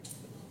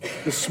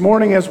This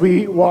morning, as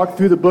we walk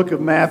through the book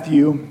of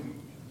Matthew,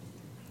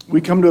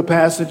 we come to a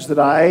passage that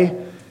I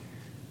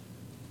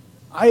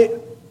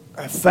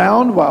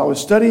found while I was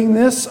studying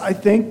this. I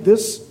think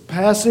this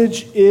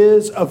passage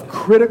is of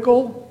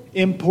critical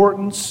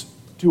importance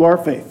to our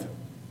faith.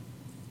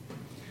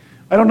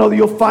 I don't know that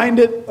you'll find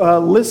it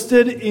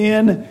listed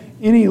in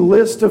any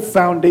list of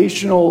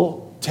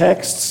foundational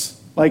texts.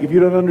 Like if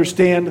you don't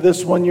understand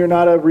this one, you're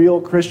not a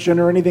real Christian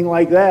or anything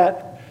like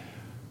that.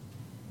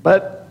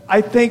 But I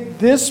think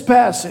this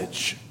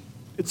passage,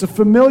 it's a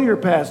familiar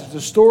passage,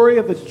 the story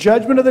of the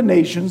judgment of the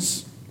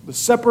nations, the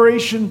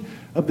separation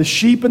of the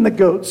sheep and the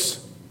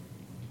goats.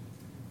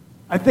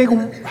 I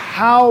think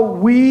how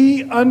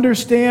we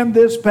understand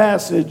this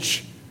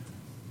passage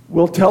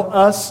will tell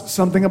us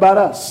something about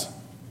us.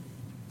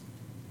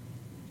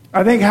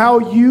 I think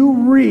how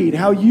you read,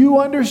 how you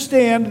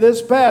understand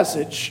this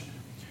passage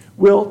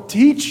will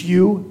teach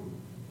you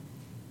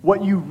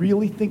what you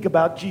really think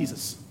about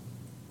Jesus.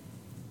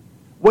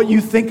 What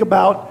you think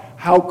about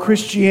how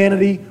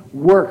Christianity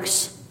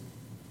works.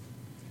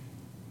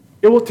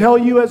 It will tell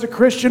you as a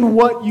Christian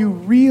what you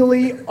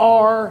really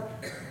are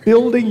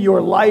building your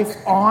life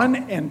on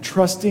and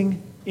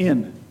trusting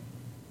in.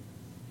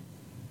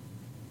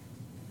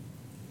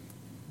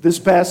 This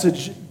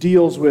passage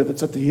deals with,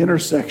 it's at the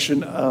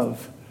intersection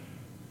of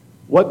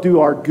what do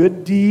our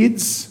good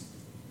deeds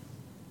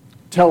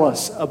tell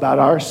us about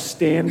our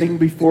standing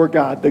before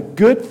God. The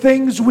good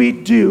things we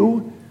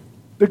do,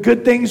 the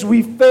good things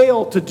we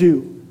fail to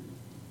do.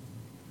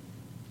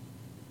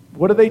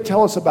 What do they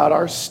tell us about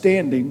our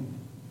standing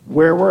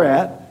where we're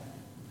at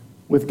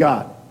with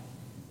God?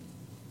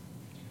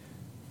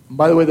 And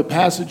by the way, the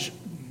passage,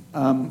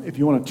 if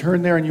you want to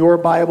turn there in your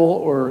Bible,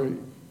 or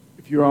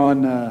if you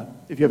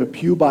have a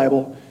Pew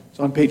Bible, it's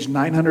on page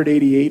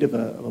 988 of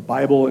a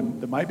Bible,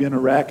 and there might be on a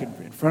rack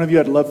in front of you.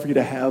 I'd love for you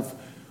to have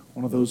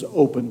one of those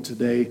open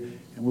today,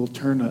 and we'll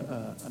turn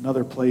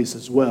another place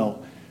as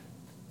well.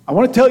 I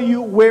want to tell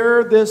you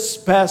where this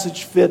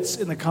passage fits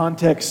in the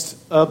context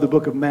of the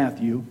book of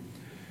Matthew.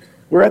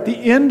 We're at the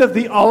end of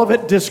the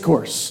Olivet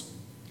Discourse.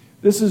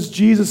 This is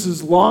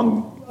Jesus'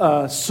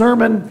 long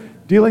sermon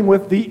dealing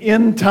with the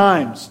end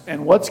times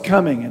and what's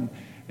coming.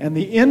 And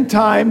the end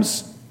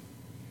times,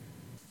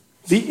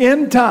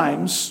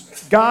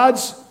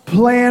 God's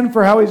plan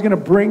for how he's going to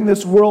bring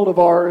this world of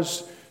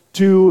ours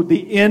to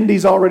the end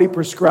he's already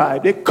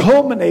prescribed. It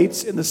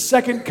culminates in the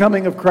second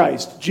coming of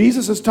Christ.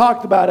 Jesus has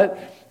talked about it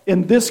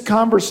in this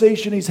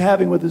conversation he's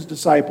having with his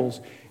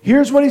disciples.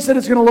 Here's what he said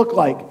it's going to look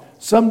like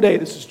someday.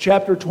 This is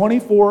chapter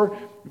 24,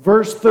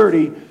 verse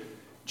 30.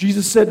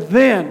 Jesus said,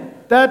 "Then,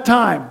 that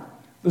time,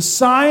 the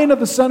sign of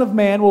the Son of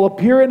Man will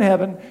appear in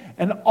heaven,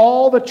 and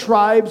all the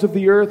tribes of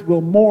the earth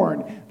will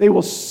mourn. They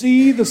will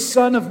see the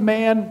Son of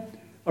Man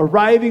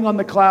arriving on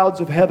the clouds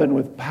of heaven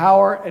with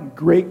power and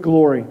great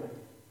glory.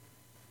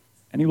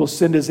 And he will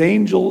send his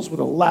angels with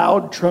a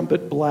loud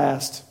trumpet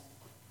blast.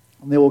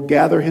 And they will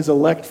gather his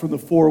elect from the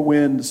four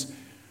winds,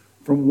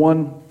 from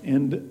one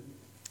end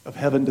of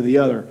heaven to the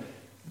other."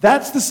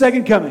 That's the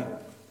second coming.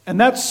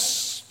 And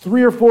that's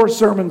 3 or 4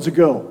 sermons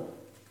ago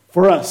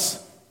for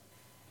us.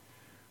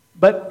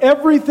 But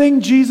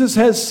everything Jesus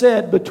has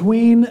said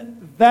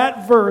between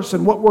that verse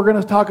and what we're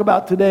going to talk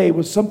about today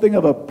was something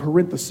of a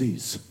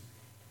parenthesis.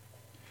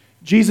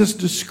 Jesus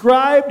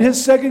described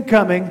his second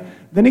coming,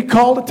 then he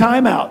called a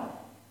time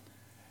out.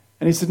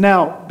 And he said,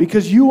 now,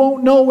 because you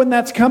won't know when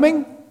that's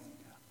coming,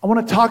 I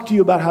want to talk to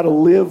you about how to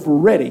live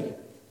ready.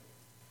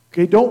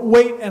 Okay, don't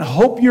wait and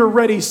hope you're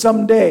ready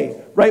someday,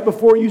 right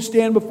before you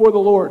stand before the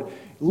Lord.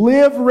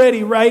 Live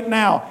ready right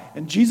now.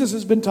 And Jesus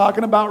has been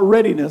talking about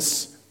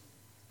readiness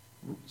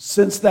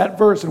since that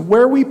verse. And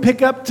where we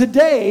pick up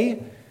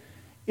today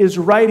is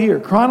right here.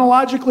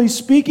 Chronologically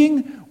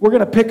speaking, we're going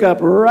to pick up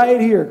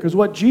right here. Because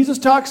what Jesus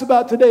talks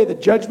about today, the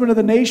judgment of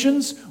the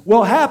nations,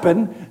 will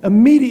happen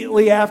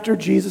immediately after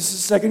Jesus'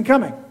 second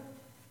coming.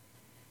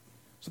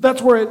 So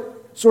that's where it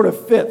sort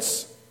of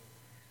fits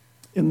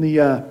in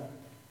the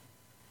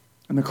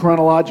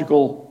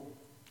chronological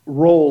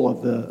role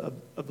of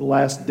the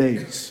last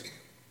days.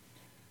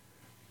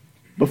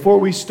 Before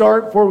we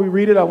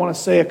read it, I want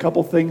to say a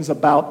couple things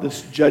about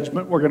this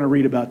judgment we're going to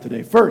read about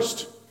today.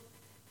 First,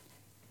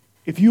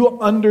 if you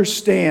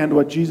understand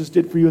what Jesus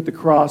did for you at the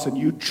cross and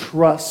you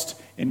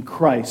trust in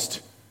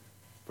Christ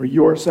for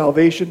your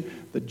salvation,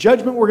 the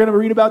judgment we're going to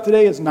read about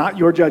today is not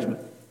your judgment.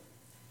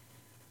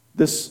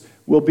 This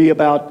will be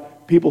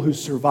about people who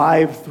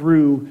survive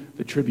through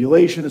the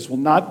tribulation. This will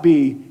not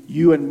be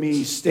you and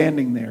me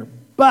standing there.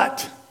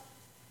 But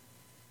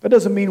that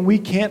doesn't mean we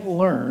can't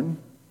learn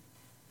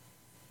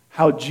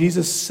how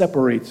Jesus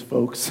separates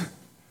folks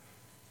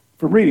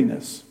from reading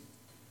this.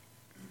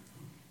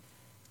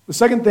 The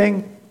second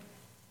thing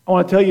I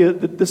want to tell you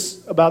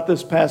about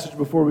this passage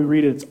before we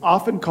read it. It's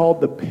often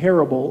called the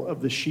parable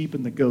of the sheep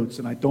and the goats,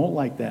 and I don't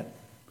like that.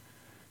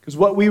 Because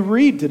what we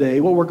read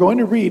today, what we're going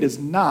to read, is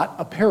not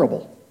a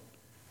parable.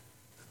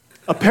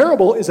 A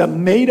parable is a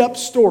made-up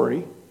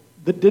story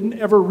that didn't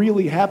ever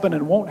really happen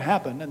and won't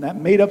happen, and that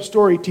made-up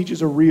story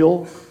teaches a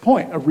real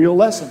point, a real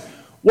lesson.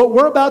 What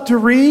we're about to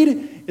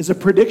read is a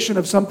prediction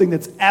of something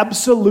that's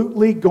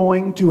absolutely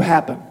going to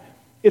happen.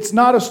 It's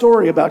not a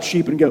story about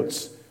sheep and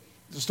goats.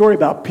 It's a story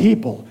about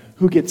people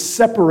who get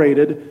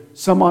separated,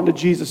 some onto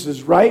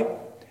Jesus' right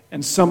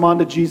and some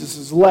onto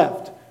Jesus'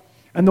 left.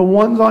 And the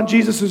ones on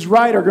Jesus'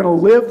 right are going to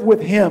live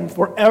with him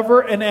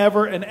forever and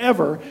ever and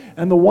ever.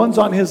 And the ones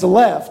on his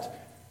left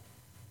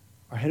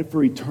are headed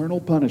for eternal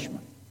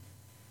punishment.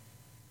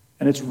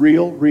 And it's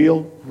real,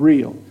 real,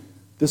 real.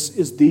 This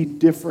is the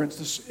difference.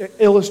 This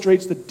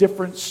illustrates the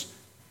difference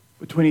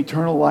between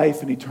eternal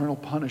life and eternal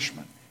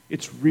punishment.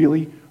 It's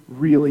really,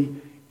 really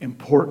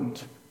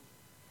important.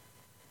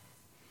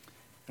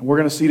 And we're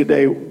going to see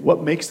today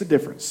what makes the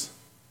difference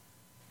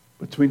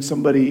between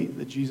somebody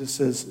that Jesus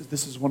says,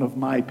 this is one of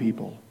my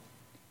people,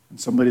 and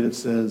somebody that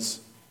says,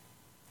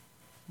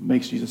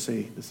 makes Jesus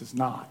say, this is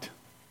not.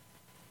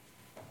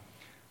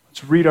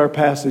 Let's read our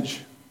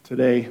passage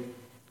today.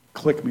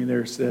 Click me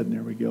there, Sid, and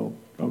there we go.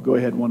 I'll go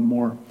ahead one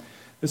more.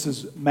 This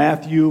is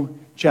Matthew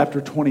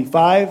chapter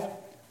 25,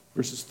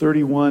 verses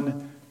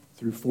 31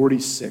 through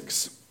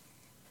 46.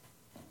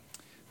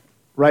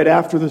 Right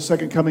after the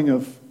second coming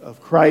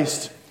of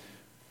Christ,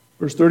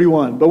 verse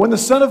 31, but when the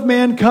Son of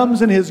Man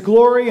comes in his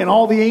glory and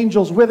all the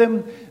angels with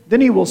him, then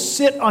he will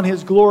sit on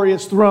his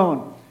glorious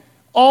throne.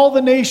 All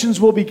the nations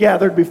will be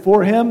gathered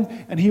before him,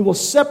 and he will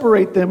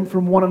separate them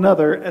from one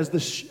another as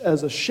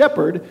a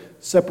shepherd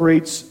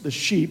separates the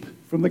sheep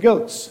from the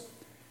goats.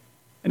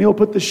 And he will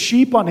put the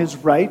sheep on his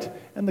right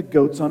and the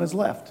goats on his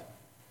left.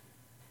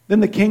 Then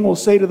the king will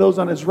say to those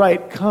on his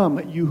right,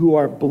 come, you who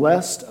are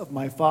blessed of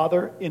my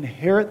Father,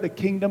 inherit the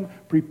kingdom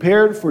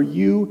prepared for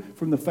you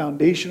from the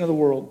foundation of the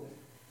world.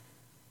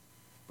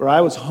 For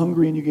I was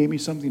hungry and you gave me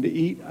something to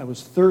eat. I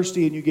was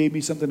thirsty and you gave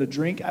me something to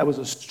drink. I was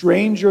a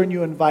stranger and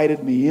you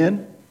invited me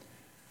in.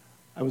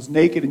 I was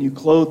naked and you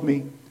clothed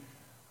me.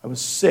 I was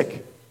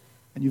sick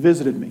and you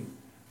visited me.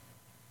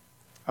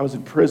 I was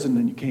in prison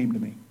and you came to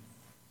me.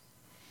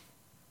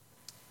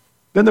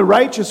 Then the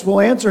righteous will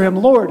answer him,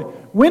 Lord,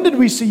 when did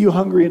we see you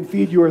hungry and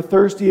feed you, or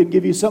thirsty and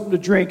give you something to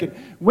drink? And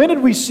when did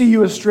we see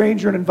you a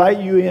stranger and invite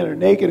you in, or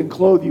naked and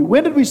clothe you?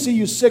 When did we see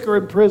you sick or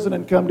in prison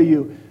and come to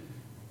you?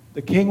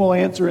 The king will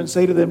answer and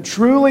say to them,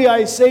 truly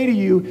I say to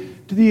you,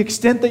 to the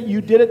extent that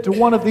you did it to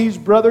one of these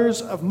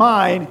brothers of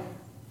mine,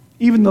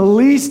 even the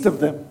least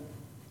of them,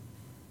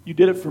 you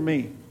did it for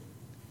me.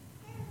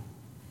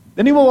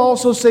 Then he will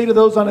also say to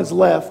those on his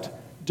left,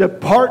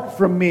 depart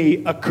from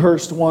me,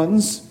 accursed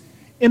ones,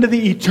 into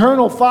the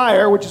eternal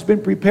fire which has been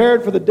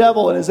prepared for the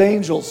devil and his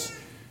angels.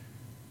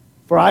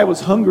 For I was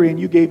hungry and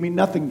you gave me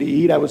nothing to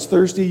eat. I was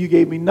thirsty, you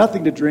gave me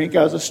nothing to drink.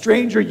 I was a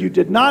stranger, you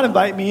did not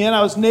invite me in.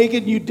 I was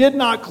naked and you did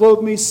not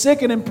clothe me,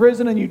 sick and in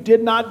prison and you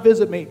did not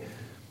visit me.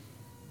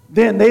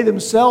 Then they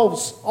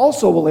themselves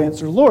also will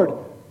answer, Lord,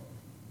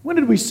 when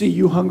did we see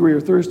you hungry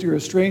or thirsty or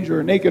a stranger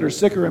or naked or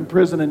sick or in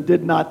prison and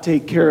did not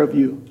take care of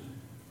you?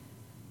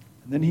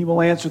 And then he will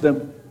answer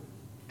them,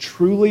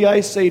 truly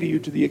I say to you,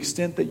 to the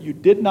extent that you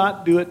did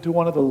not do it to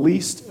one of the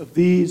least of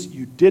these,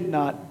 you did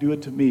not do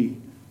it to me.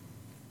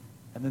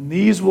 And then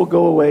these will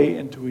go away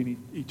into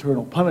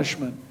eternal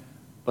punishment,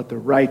 but the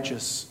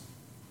righteous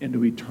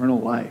into eternal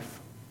life.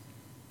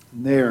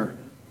 And there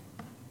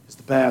is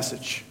the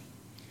passage.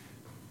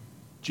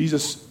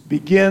 Jesus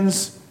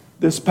begins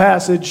this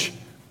passage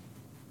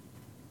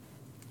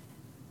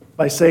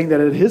by saying that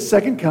at his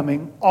second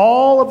coming,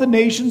 all of the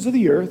nations of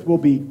the earth will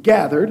be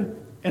gathered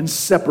and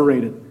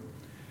separated.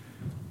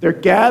 They're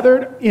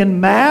gathered in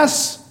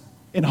mass,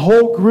 in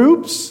whole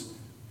groups,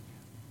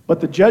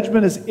 but the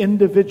judgment is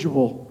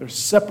individual. They're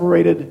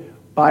separated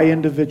by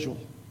individual.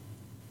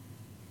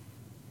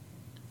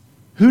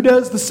 Who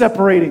does the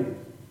separating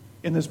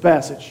in this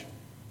passage?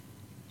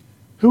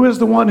 Who is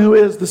the one who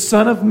is the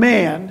Son of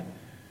Man,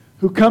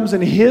 who comes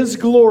in his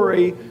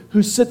glory,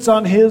 who sits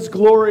on his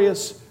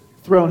glorious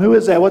throne? Who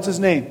is that? What's his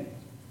name?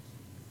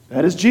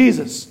 That is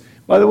Jesus.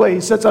 By the way,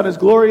 he sits on his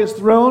glorious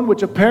throne,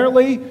 which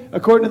apparently,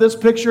 according to this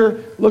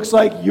picture, looks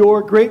like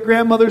your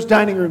great-grandmother's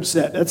dining room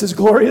set. That's his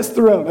glorious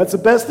throne. That's the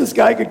best this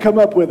guy could come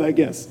up with, I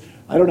guess.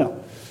 I don't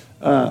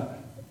know.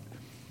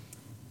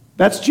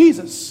 That's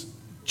Jesus.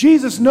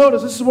 Jesus,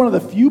 notice, this is one of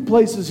the few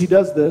places he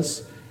does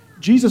this.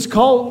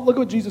 Look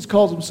what Jesus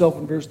calls himself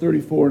in verse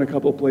 34 in a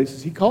couple of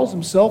places. He calls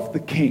himself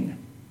the King.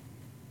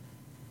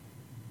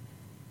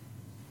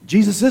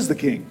 Jesus is the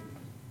King.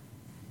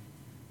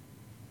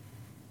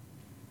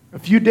 A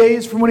few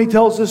days from when he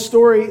tells this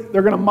story,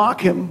 they're going to mock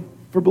him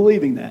for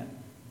believing that.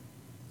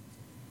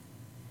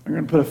 They're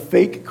going to put a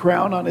fake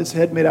crown on his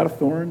head made out of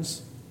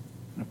thorns,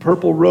 and a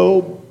purple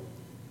robe.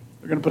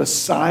 They're going to put a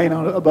sign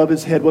above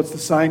his head. What's the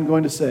sign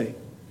going to say?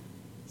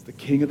 It's the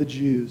King of the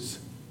Jews.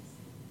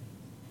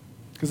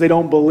 Because they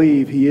don't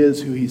believe he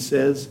is who he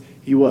says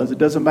he was. It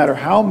doesn't matter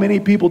how many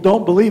people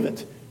don't believe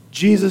it.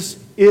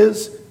 Jesus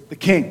is the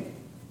King.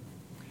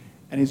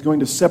 And he's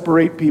going to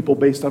separate people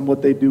based on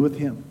what they do with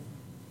him.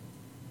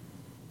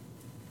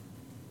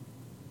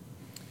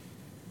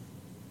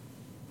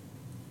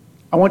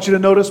 I want you to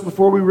notice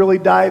before we really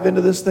dive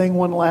into this thing,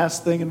 one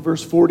last thing in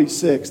verse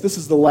 46. This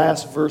is the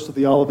last verse of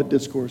the Olivet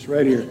Discourse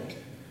right here.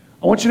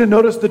 I want you to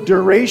notice the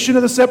duration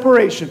of the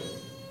separation.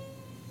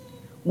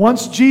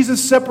 Once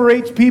Jesus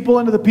separates people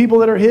into the people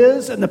that are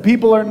His and the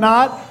people are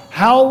not,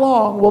 how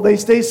long will they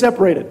stay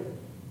separated?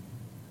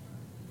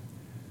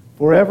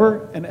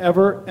 Forever and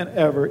ever and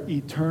ever,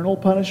 eternal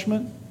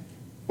punishment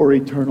or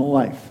eternal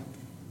life.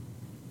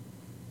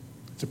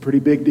 It's a pretty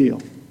big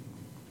deal.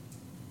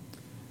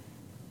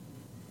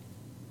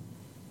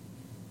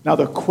 Now,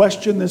 the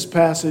question this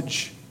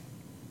passage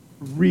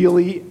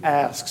really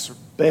asks, or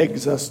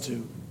begs us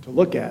to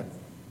look at,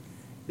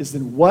 is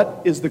then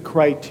what is the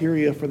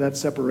criteria for that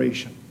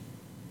separation?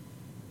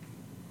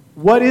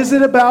 What is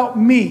it about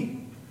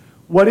me?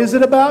 What is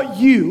it about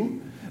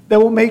you that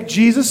will make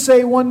Jesus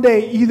say one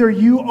day, either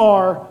you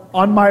are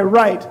on my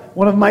right,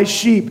 one of my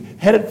sheep,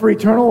 headed for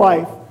eternal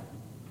life,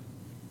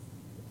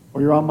 or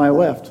you're on my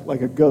left,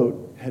 like a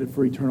goat, headed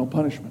for eternal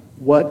punishment?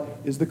 What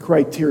is the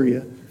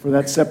criteria for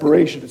that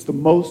separation? It's the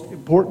most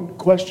important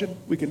question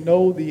we can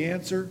know the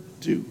answer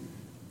to.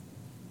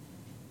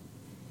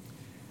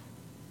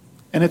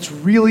 And it's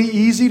really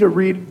easy to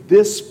read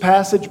this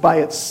passage by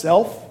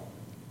itself,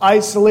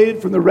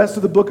 isolated from the rest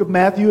of the book of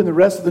Matthew and the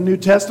rest of the New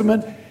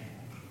Testament,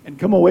 and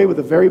come away with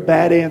a very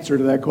bad answer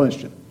to that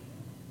question.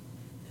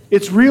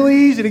 It's really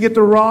easy to get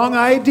the wrong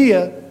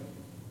idea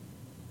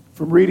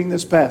from reading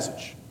this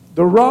passage.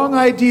 The wrong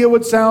idea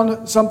would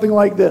sound something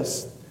like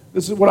this.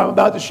 This is what I'm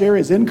about to share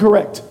is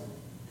incorrect.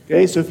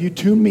 Okay, so if you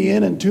tune me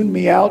in and tune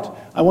me out,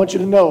 I want you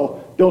to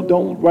know,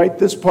 don't write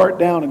this part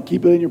down and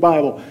keep it in your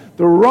Bible.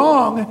 The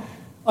wrong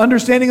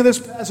understanding of this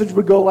passage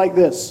would go like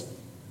this.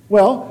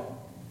 Well,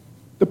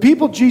 the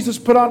people Jesus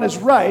put on His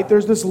right,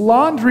 there's this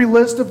laundry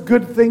list of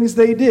good things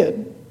they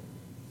did.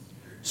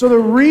 So the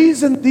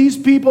reason these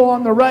people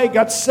on the right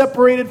got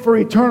separated for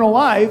eternal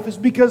life is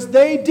because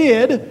they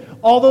did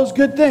all those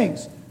good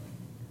things.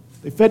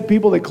 They fed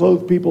people, they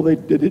clothed people, they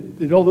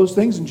did all those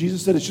things. And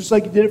Jesus said, it's just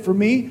like you did it for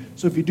me.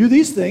 So if you do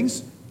these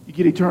things, you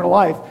get eternal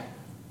life.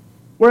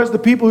 Whereas the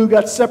people who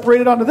got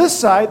separated onto this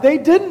side, they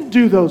didn't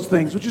do those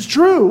things, which is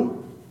true.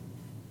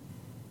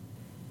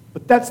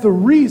 But that's the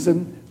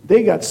reason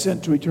they got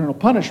sent to eternal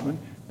punishment,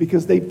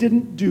 because they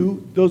didn't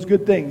do those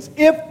good things.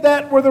 If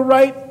that were the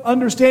right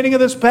understanding of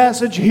this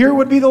passage, here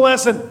would be the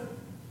lesson.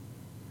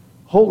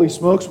 Holy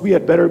smokes, we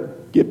had better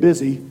get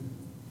busy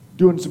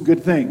doing some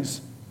good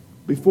things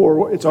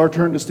before it's our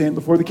turn to stand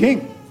before the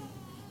King.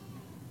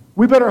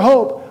 We better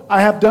hope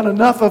I have done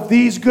enough of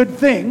these good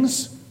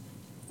things,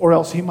 or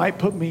else He might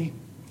put me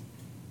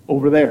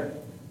over there.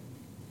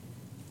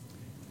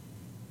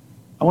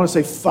 I want to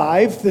say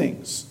 5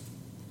 things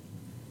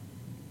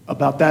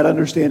about that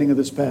understanding of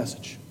this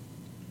passage.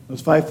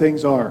 Those 5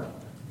 things are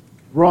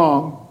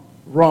wrong,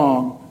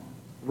 wrong,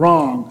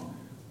 wrong,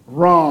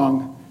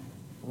 wrong,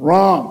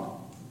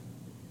 wrong.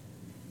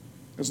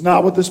 It's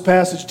not what this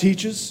passage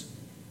teaches.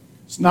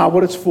 It's not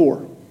what it's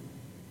for.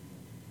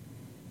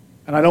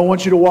 And I don't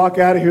want you to walk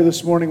out of here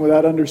this morning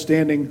without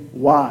understanding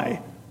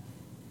why.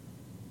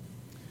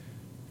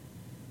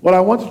 What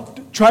I want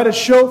to try to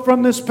show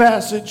from this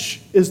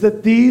passage is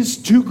that these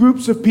 2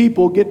 groups of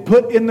people get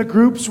put in the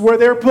groups where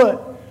they're put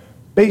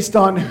based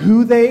on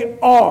who they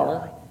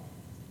are,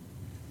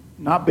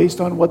 not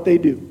based on what they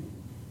do.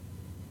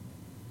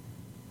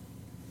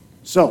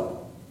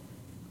 So,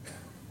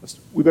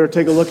 we better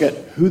take a look at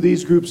who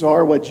these groups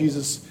are, what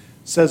Jesus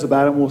says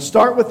about them. We'll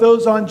start with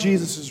those on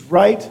Jesus'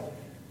 right,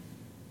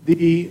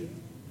 the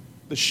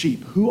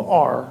sheep. Who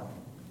are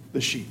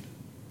the sheep?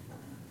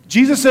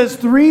 Jesus says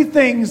 3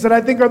 things that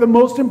I think are the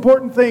most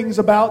important things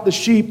about the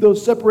sheep,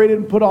 those separated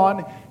and put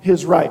on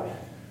His right.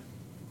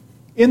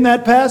 In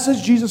that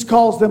passage, Jesus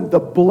calls them the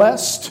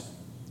blessed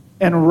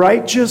and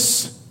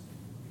righteous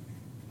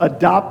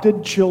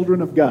adopted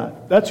children of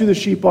God. That's who the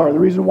sheep are. The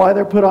reason why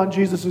they're put on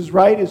Jesus'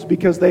 right is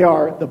because they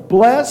are the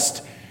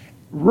blessed,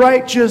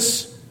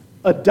 righteous,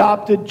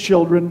 adopted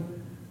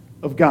children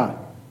of God.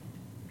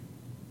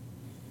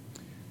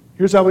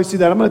 Here's how we see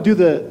that. I'm going to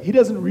do he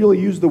doesn't really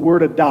use the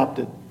word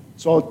adopted,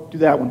 so I'll do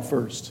that one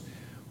first.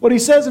 What he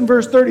says in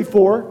verse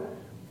 34,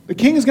 the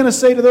King is going to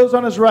say to those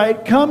on His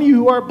right, "Come, you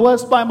who are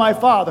blessed by my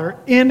Father,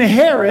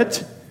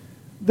 inherit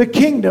the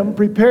kingdom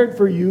prepared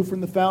for you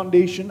from the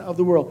foundation of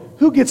the world."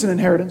 Who gets an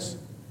inheritance?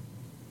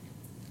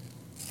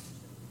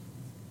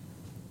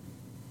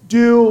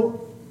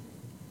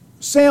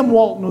 Sam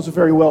Walton was a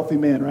very wealthy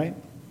man, right?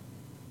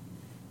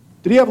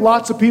 Did he have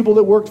lots of people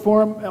that worked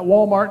for him at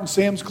Walmart and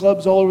Sam's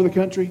Clubs all over the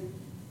country?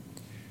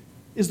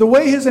 Is the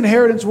way his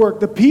inheritance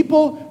worked, the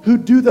people who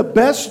do the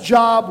best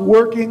job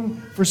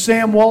working for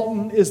Sam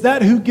Walton, is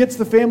that who gets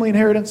the family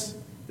inheritance?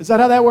 Is that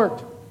how that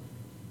worked?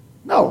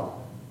 No.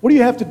 What do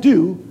you have to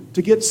do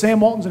to get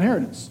Sam Walton's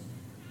inheritance?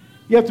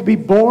 You have to be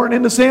born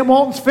into Sam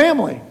Walton's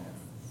family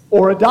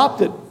or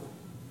adopted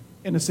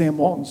into Sam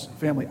Walton's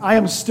family. I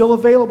am still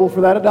available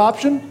for that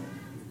adoption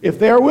if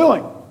they are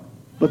willing,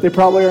 but they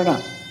probably are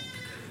not.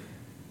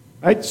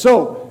 Right?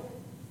 So,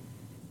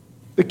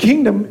 the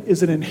kingdom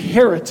is an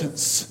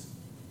inheritance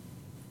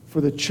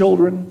for the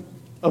children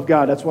of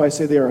God. That's why I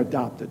say they are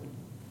adopted.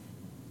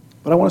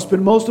 But I want to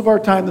spend most of our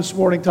time this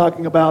morning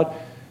talking about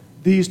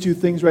these two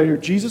things right here.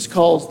 Jesus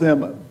calls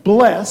them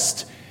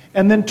blessed,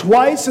 and then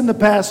twice in the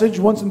passage,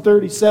 once in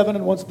 37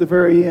 and once at the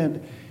very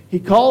end, he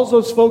calls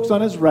those folks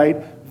on his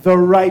right the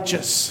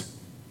righteous.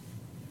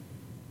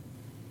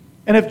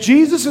 And if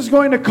Jesus is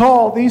going to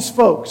call these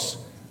folks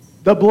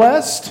the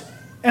blessed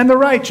and the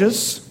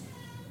righteous,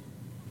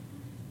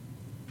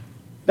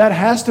 that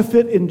has to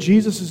fit in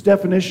Jesus'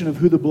 definition of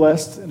who the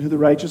blessed and who the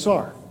righteous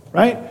are,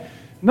 right?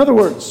 In other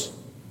words,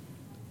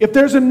 if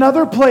there's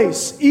another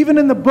place, even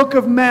in the book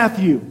of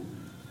Matthew,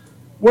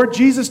 where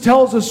Jesus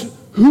tells us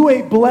who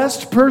a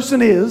blessed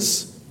person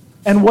is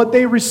and what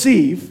they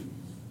receive,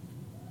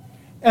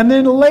 and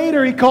then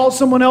later he calls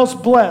someone else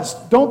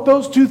blessed, don't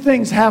those two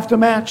things have to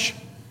match?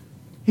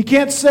 He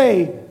can't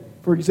say,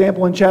 for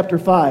example, in chapter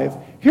 5,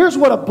 here's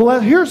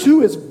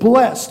who is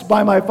blessed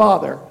by my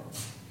Father.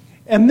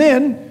 And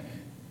then,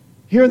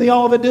 here in the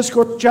Olivet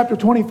Discourse, chapter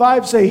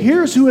 25, say,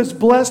 here's who is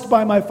blessed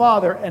by my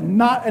Father, and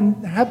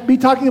be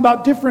talking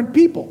about different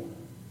people.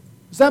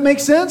 Does that make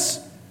sense?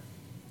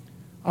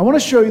 I want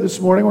to show you this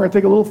morning, we're going to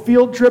take a little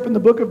field trip in the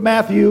book of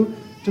Matthew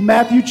to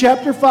Matthew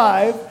chapter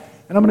 5,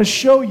 and I'm going to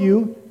show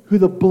you who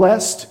the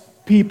blessed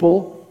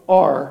people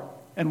are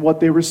and what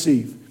they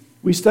receive.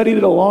 We studied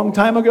it a long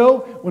time ago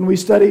when we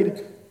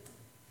studied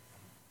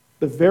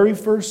the very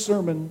first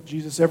sermon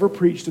Jesus ever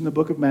preached in the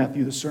book of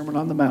Matthew, the Sermon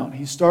on the Mount.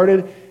 He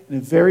started in a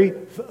very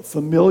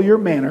familiar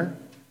manner.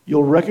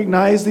 You'll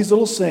recognize these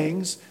little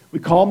sayings. We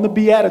call them the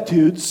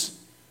Beatitudes.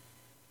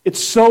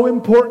 It's so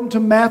important to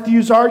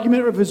Matthew's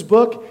argument of his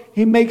book,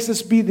 he makes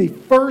this be the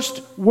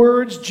first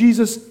words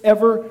Jesus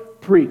ever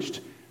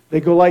preached.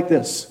 They go like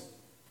this.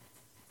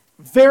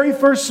 Very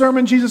first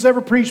sermon Jesus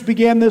ever preached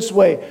began this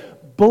way.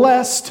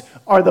 Blessed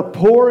are the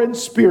poor in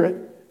spirit.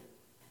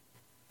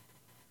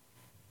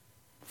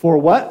 For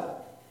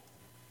what?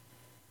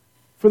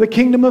 For the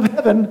kingdom of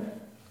heaven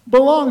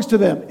belongs to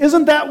them.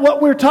 Isn't that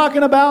what we're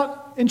talking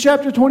about in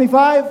chapter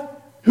 25?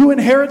 Who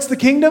inherits the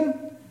kingdom?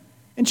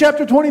 In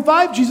chapter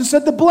 25, Jesus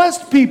said the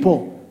blessed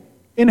people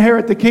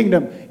inherit the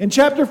kingdom. In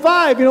chapter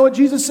 5, you know what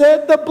Jesus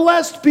said? The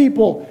blessed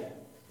people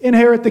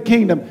inherit the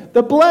kingdom.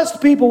 The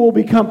blessed people will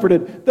be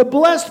comforted. The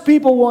blessed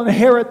people will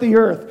inherit the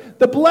earth.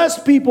 The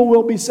blessed people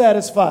will be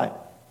satisfied.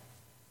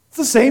 It's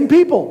the same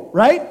people,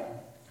 right?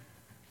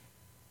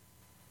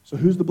 So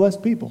who's the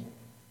blessed people?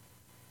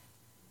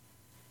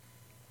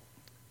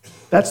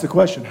 That's the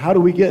question. How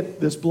do we get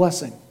this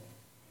blessing?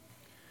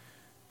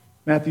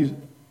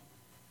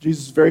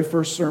 Jesus' very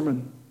first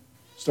sermon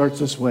starts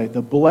this way.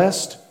 The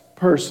blessed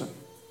person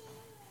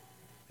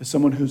is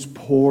someone who's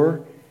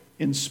poor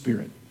in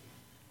spirit.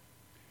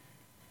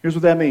 Here's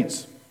what that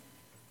means.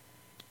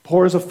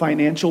 Poor is a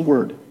financial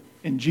word.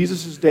 In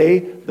Jesus' day,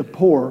 the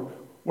poor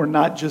were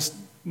not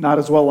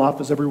as well off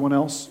as everyone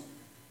else.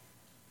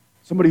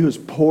 Somebody who was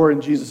poor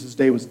in Jesus'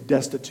 day was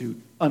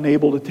destitute,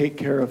 unable to take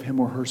care of him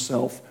or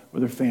herself or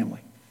their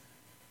family,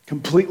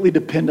 completely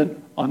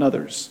dependent on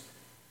others.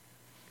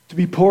 To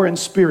be poor in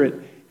spirit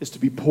is to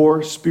be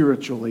poor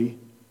spiritually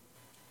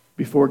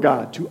before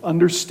God, to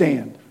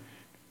understand.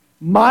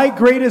 My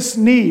greatest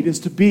need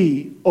is to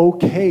be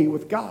okay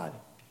with God.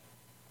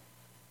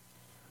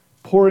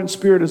 Poor in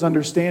spirit is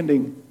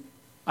understanding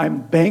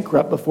I'm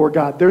bankrupt before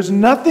God. There's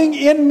nothing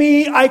in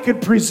me I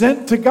could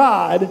present to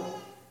God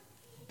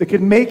that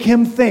could make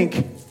him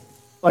think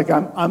like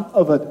I'm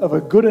of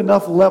a good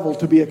enough level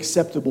to be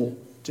acceptable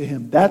to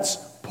him. That's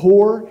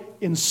poor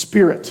in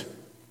spirit.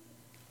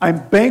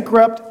 I'm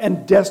bankrupt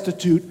and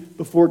destitute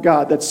before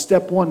God. That's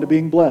step one to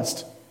being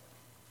blessed.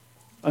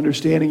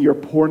 Understanding your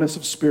poorness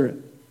of spirit.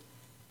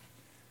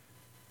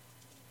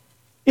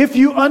 If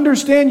you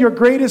understand your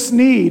greatest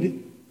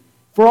need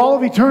for all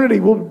of eternity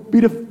will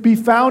be to be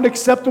found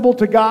acceptable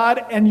to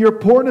God, and your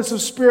poorness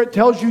of spirit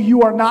tells you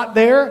you are not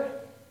there,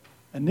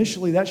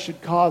 initially that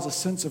should cause a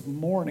sense of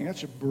mourning. That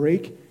should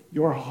break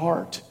your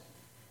heart.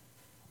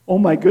 Oh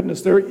my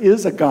goodness, there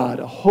is a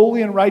God, a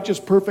holy and righteous,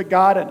 perfect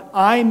God, and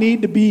I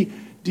need to be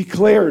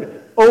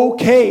declared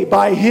okay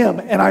by him,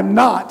 and I'm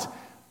not.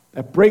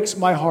 That breaks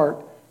my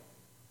heart,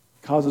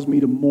 causes me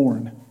to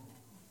mourn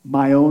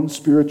my own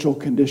spiritual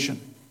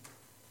condition.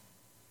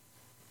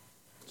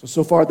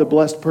 So far, the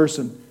blessed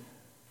person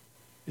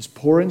is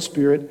poor in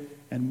spirit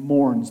and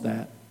mourns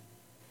that.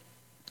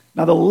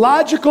 Now, the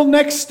logical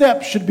next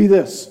step should be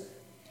this.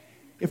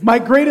 If my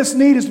greatest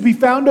need is to be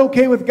found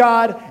okay with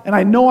God, and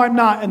I know I'm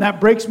not, and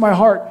that breaks my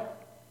heart,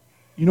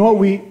 you know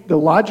what the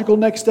logical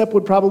next step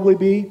would probably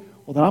be?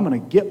 Well, then I'm going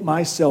to get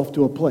myself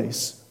to a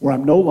place where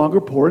I'm no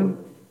longer poor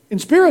in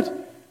spirit.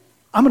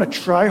 I'm going to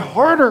try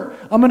harder.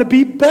 I'm going to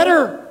be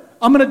better.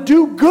 I'm going to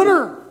do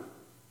gooder.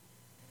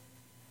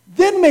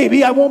 Then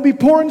maybe I won't be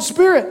poor in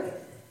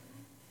spirit.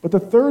 But the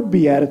third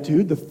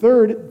beatitude, the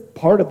third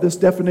part of this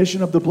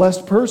definition of the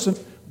blessed person,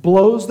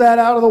 blows that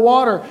out of the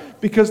water.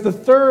 Because the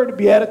third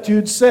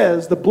beatitude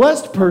says the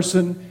blessed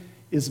person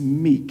is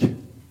meek.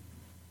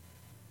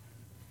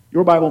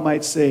 Your Bible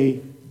might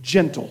say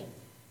gentle,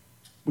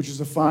 which is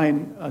a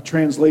fine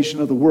translation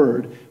of the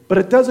word. But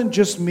it doesn't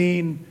just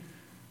mean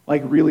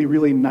like really,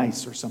 really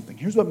nice or something.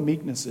 Here's what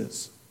meekness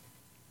is.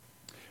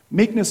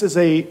 Meekness is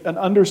an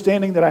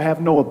understanding that I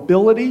have no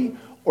ability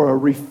or a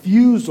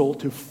refusal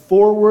to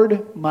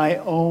forward my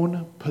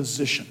own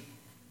position.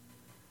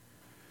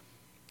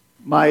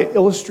 My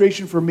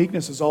illustration for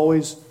meekness is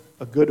always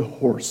a good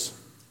horse.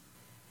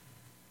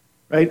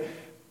 Right?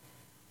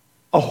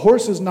 A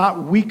horse is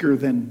not weaker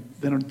than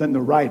the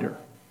rider.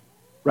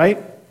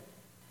 Right?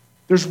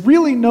 There's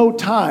really no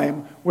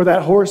time where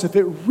that horse, if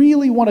it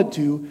really wanted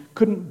to,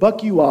 couldn't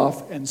buck you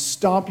off and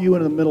stomp you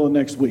into the middle of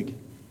next week.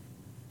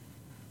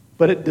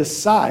 But it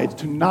decides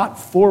to not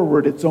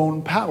forward its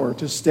own power,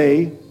 to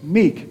stay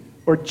meek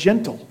or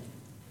gentle.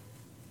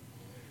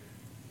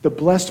 The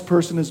blessed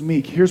person is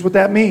meek. Here's what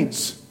that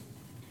means.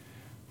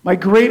 My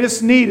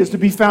greatest need is to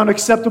be found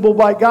acceptable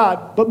by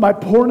God, but my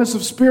poorness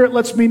of spirit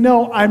lets me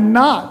know I'm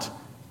not.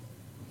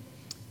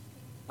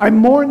 I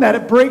mourn that.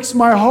 It breaks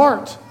my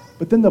heart.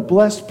 But then the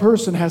blessed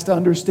person has to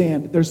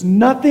understand there's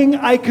nothing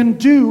I can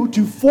do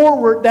to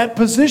forward that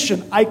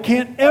position. I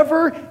can't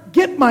ever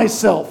get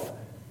myself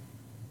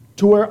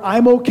to where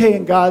I'm okay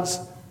in God's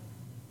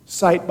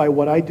sight by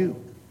what I do.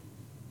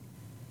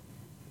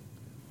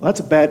 Well,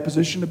 that's a bad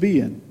position to be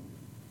in.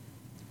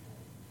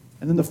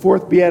 And then the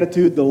fourth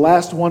beatitude, the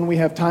last one we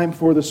have time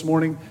for this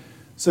morning,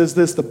 says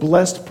this: the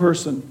blessed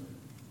person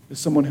is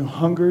someone who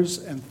hungers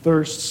and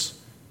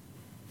thirsts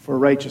for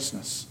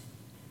righteousness.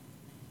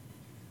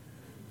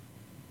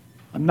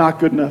 I'm not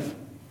good enough.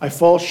 I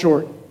fall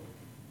short.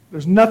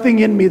 There's nothing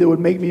in me that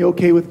would make me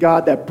okay with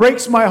God. That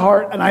breaks my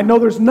heart, and I know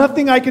there's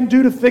nothing I can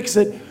do to fix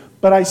it,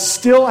 but I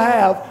still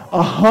have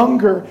a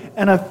hunger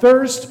and a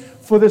thirst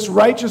for this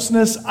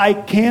righteousness I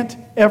can't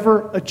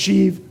ever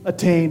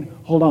attain,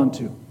 hold on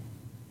to.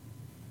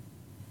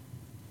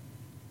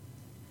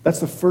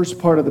 That's the first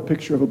part of the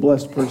picture of a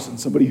blessed person,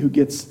 somebody who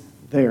gets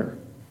there.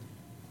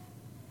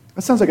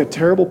 That sounds like a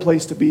terrible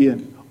place to be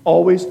in.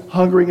 Always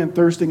hungering and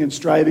thirsting and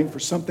striving for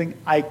something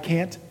I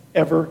can't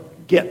ever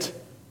get.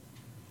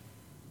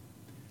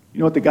 You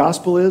know what the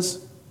gospel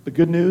is? The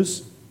good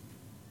news?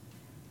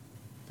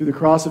 Through the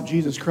cross of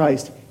Jesus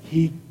Christ,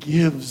 He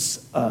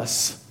gives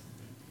us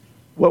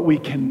what we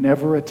can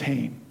never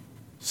attain,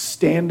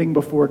 standing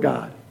before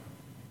God.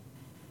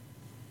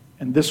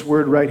 And this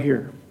word right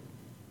here,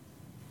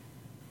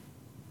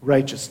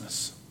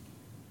 righteousness.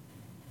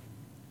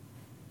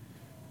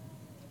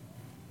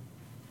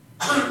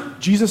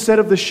 Jesus said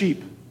of the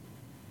sheep,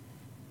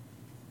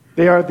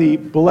 they are the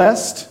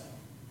blessed.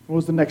 What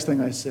was the next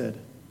thing I said?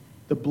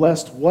 The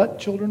blessed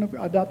what?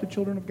 Adopted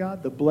children of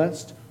God? The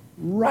blessed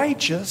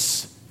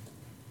righteous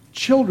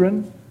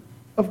children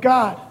of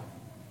God.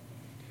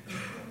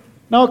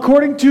 Now,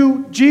 according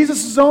to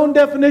Jesus' own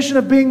definition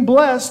of being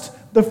blessed,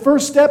 the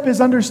first step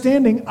is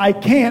understanding I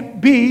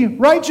can't be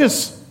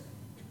righteous.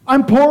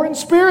 I'm poor in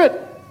spirit.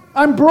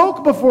 I'm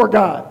broke before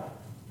God.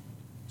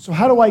 So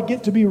how do I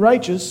get to be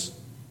righteous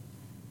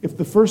if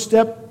the first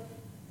step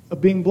of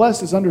being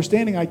blessed is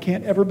understanding I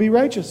can't ever be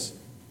righteous?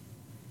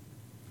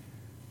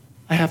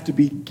 I have to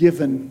be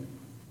given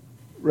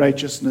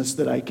righteousness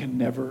that I can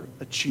never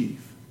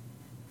achieve.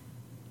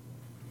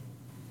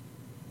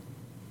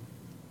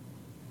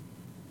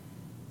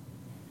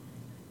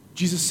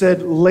 Jesus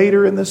said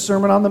later in this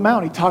Sermon on the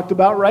Mount, He talked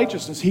about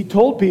righteousness. He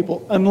told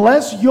people,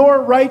 unless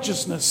your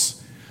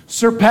righteousness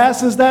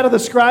surpasses that of the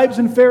scribes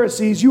and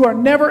Pharisees, you are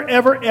never,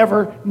 ever,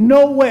 ever,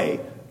 no way.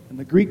 And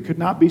the Greek could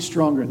not be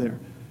stronger there.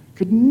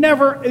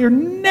 You're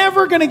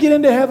never going to get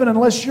into heaven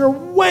unless you're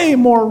way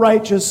more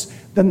righteous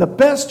than the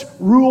best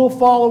rule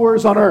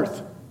followers on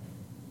earth.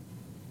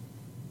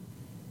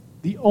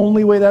 The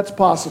only way that's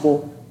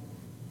possible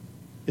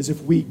is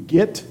if we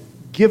get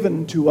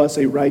given to us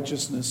a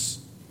righteousness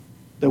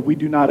that we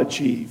do not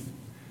achieve.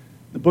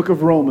 In the book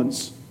of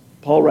Romans,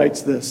 Paul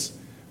writes this: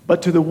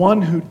 but to the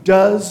one who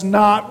does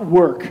not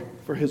work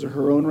for his or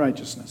her own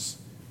righteousness,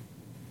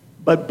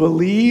 but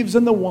believes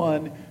in the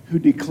one who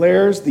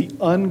declares the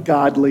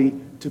ungodly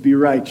to be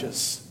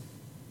righteous,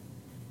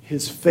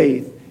 his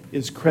faith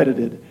is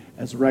credited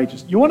as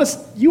righteous. You want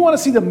to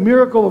see the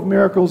miracle of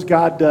miracles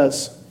God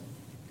does?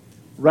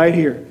 Right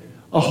here.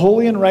 A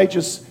holy and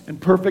righteous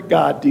and perfect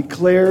God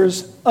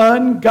declares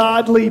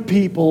ungodly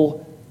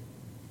people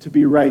to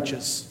be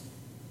righteous.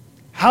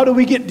 How do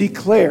we get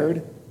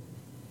declared,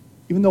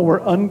 even though we're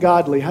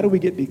ungodly, how do we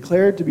get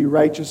declared to be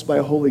righteous by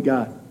a holy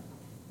God?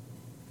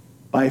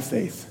 By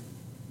faith.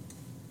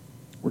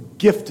 We're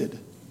gifted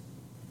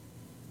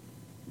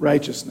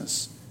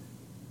righteousness.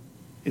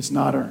 It's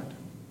not earned.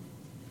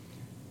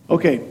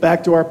 Okay,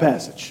 back to our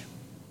passage.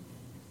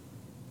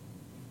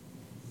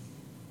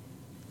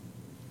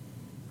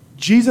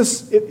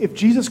 If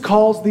Jesus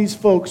calls these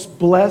folks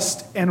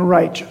blessed and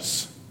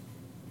righteous,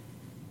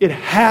 it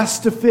has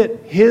to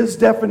fit His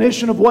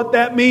definition of what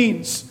that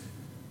means.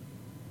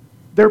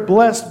 They're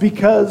blessed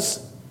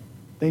because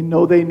they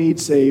know they need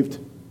saved.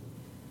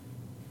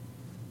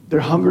 They're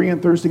hungry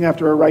and thirsting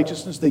after a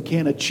righteousness they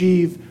can't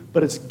achieve,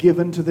 but it's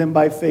given to them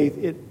by faith.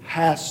 It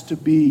has to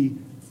be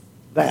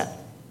that.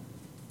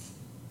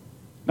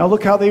 Now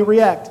look how they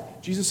react.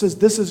 Jesus says,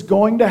 this is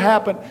going to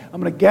happen. I'm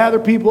going to gather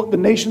people, the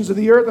nations of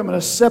the earth. I'm going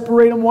to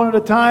separate them one at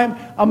a time.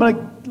 I'm going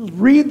to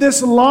read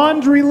this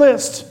laundry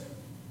list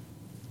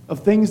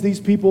of things these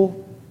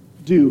people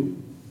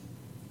do.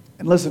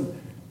 And listen,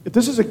 if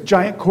this is a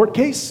giant court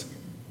case,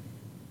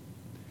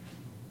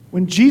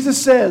 when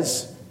Jesus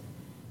says,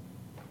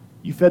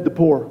 you fed the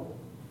poor,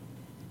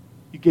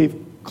 you gave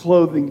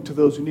clothing to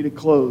those who needed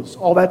clothes,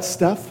 all that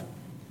stuff,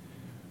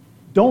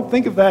 don't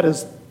think of that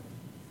as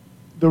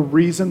the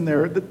reason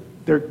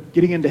they're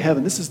getting into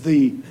heaven. This is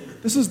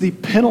the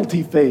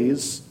penalty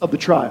phase of the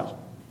trial.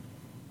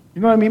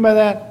 You know what I mean by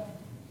that?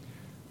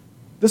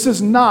 This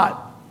is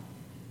not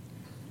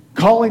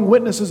calling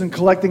witnesses and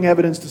collecting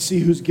evidence to see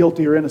who's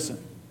guilty or innocent.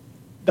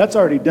 That's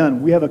already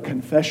done. We have a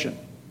confession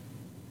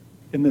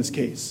in this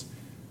case.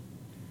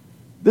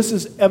 This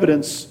is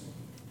evidence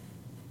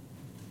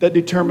that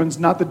determines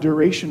not the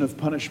duration of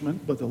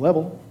punishment, but the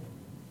level.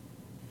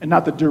 And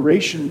not the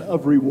duration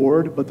of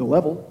reward, but the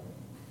level.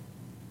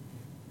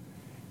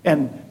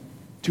 And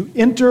to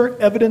enter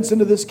evidence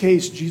into this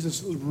case,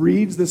 Jesus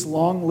reads this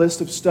long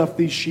list of stuff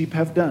these sheep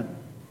have done.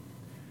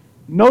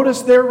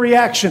 Notice their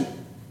reaction.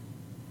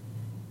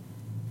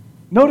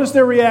 Notice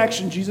their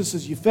reaction. Jesus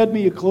says, you fed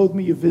me, you clothed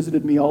me, you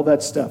visited me, all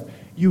that stuff.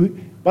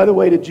 By the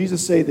way, did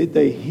Jesus say that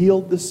they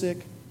healed the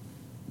sick?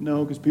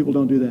 No, because people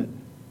don't do that.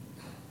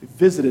 They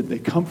visited, they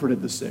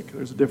comforted the sick.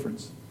 There's a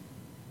difference.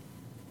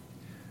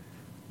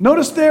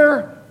 Notice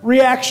their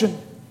reaction.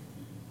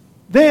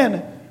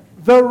 Then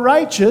the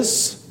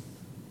righteous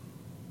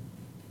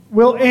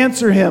will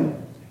answer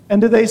him.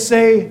 And do they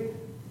say,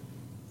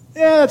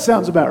 yeah, that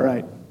sounds about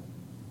right.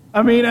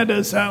 I mean, that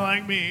does sound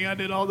like me. I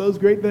did all those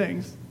great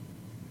things.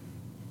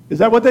 Is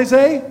that what they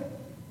say?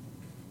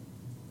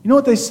 You know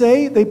what they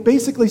say? They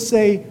basically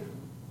say,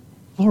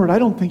 Lord, I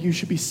don't think you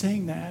should be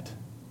saying that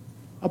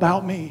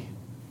about me.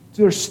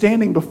 So they're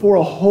standing before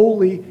a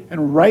holy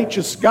and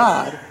righteous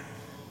God,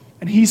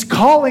 and he's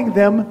calling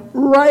them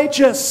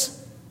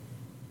righteous.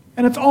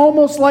 And it's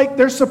almost like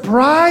they're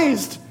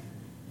surprised.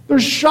 They're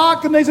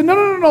shocked, and they say,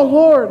 no,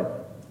 Lord.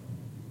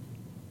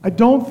 I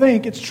don't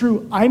think it's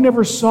true. I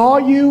never saw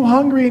you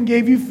hungry and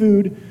gave you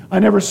food. I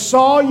never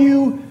saw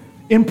you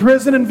in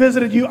prison and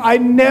visited you. I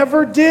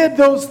never did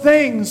those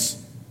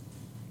things.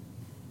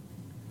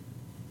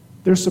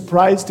 They're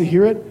surprised to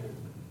hear it.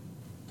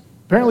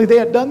 Apparently they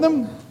had done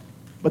them,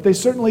 but they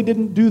certainly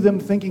didn't do them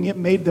thinking it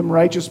made them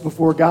righteous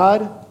before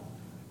God.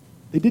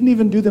 They didn't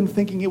even do them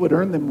thinking it would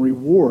earn them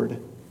reward.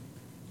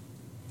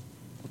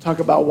 We'll talk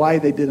about why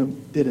they did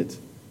it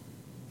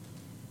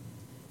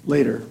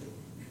later.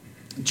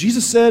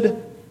 Jesus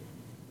said,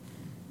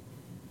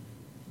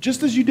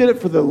 just as you did it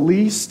for the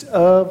least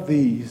of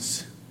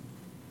these,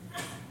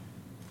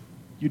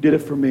 you did it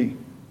for me.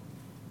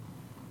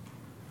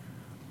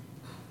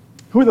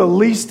 Who are the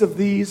least of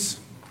these?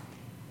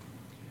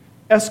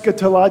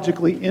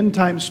 Eschatologically, end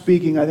time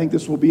speaking, I think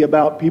this will be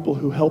about people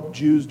who helped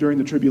Jews during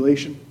the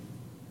tribulation.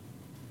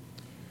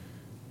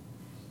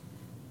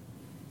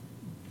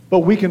 But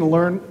we can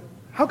learn,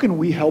 how can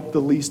we help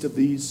the least of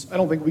these? I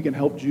don't think we can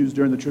help Jews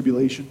during the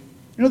tribulation.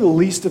 You know the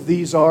least of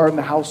these are in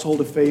the household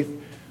of faith?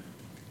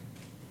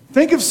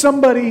 Think of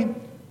somebody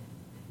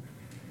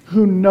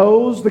who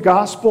knows the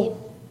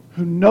gospel,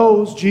 who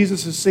knows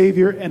Jesus is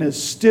Savior, and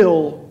is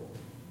still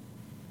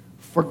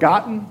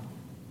forgotten,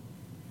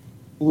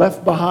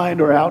 left behind,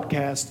 or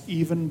outcast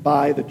even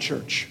by the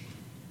church.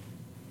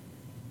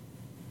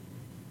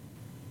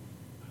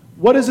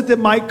 What is it that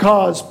might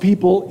cause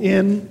people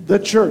in the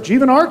church,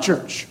 even our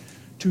church,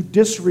 to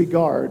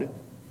disregard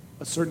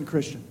a certain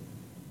Christian?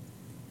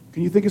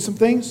 Can you think of some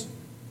things?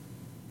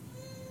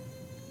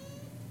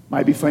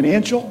 Might be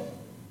financial.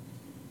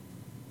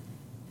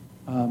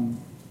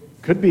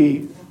 Could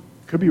be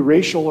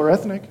racial or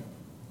ethnic.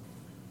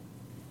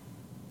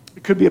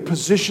 It could be a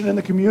position in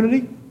the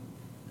community.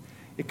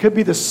 It could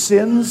be the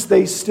sins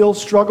they still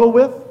struggle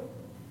with.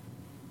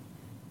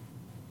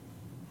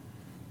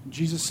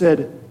 Jesus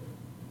said,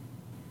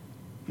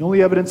 the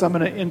only evidence I'm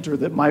going to enter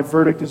that my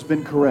verdict has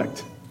been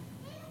correct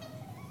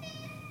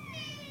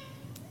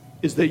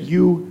is that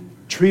you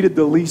treated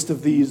the least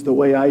of these the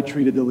way I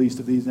treated the least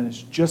of these. And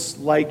it's just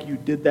like you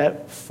did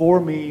that for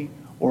me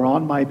or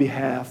on my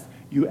behalf.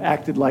 You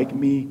acted like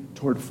me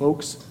toward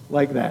folks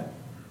like that.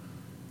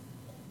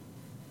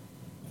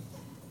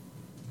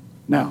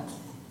 Now,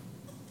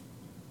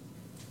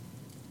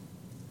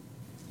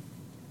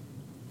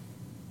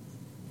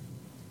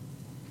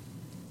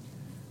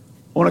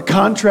 I want to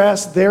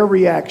contrast their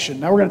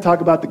reaction. Now we're going to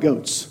talk about the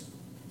goats.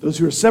 Those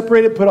who are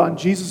separated, put on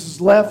Jesus'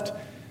 left,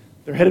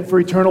 they're headed for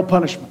eternal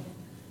punishment.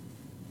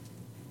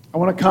 I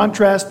want to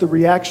contrast the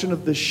reaction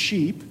of the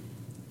sheep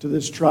to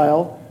this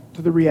trial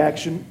to the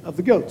reaction of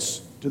the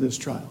goats to this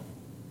trial.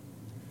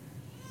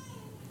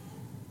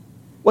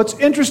 What's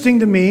interesting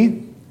to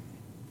me,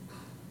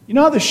 you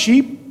know how the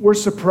sheep were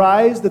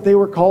surprised that they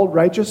were called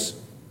righteous?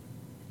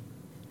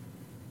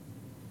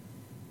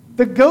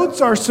 The goats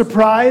are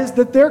surprised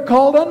that they're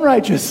called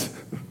unrighteous.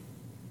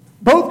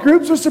 Both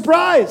groups are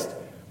surprised.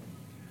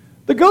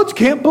 The goats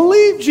can't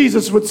believe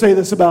Jesus would say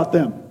this about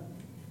them.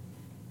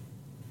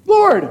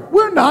 Lord,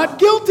 we're not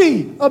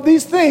guilty of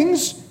these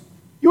things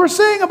you are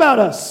saying about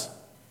us.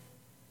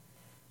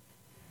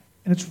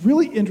 And it's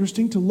really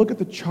interesting to look at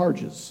the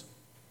charges.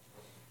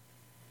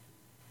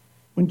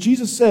 When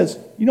Jesus says,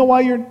 you know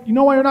why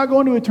you're not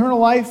going to eternal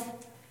life?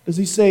 Does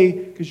he say,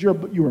 because you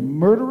were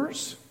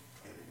murderers?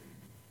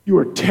 You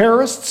were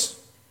terrorists?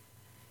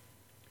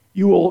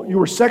 You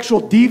were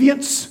sexual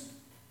deviants?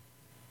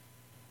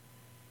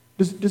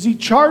 Does he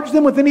charge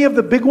them with any of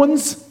the big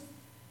ones?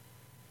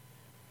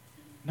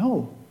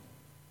 No.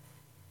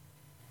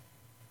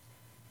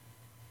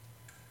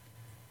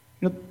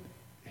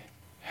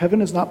 Heaven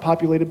is not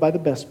populated by the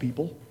best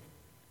people.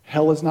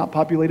 Hell is not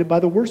populated by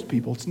the worst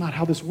people. It's not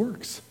how this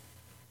works.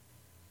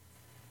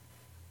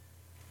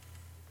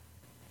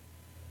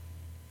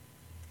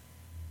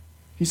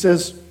 He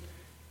says,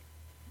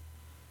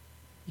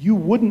 you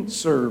wouldn't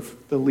serve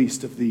the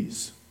least of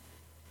these.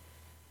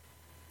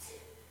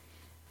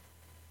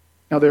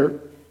 Now, their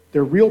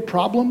real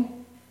problem,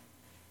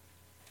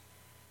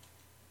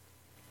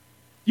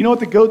 you know what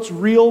the goat's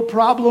real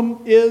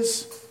problem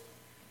is?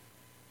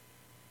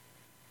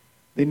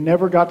 They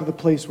never got to the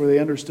place where they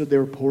understood they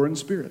were poor in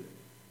spirit,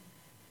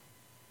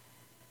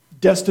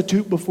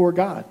 destitute before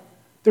God.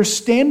 They're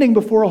standing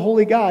before a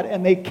holy God,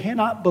 and they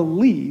cannot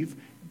believe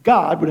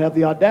God would have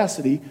the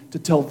audacity to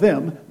tell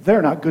them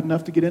they're not good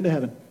enough to get into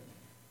heaven.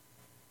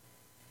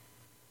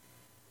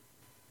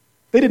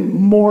 They didn't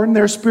mourn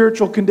their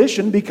spiritual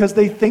condition because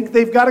they think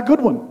they've got a good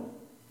one.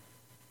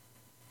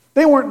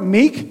 They weren't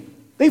meek.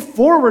 They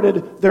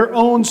forwarded their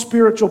own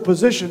spiritual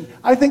position.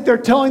 I think they're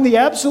telling the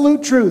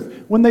absolute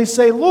truth when they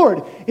say,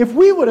 Lord, if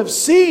we would have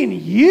seen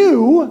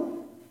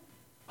you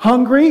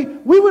hungry,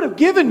 we would have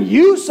given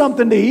you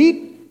something to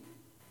eat.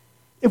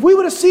 If we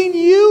would have seen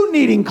you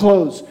needing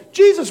clothes,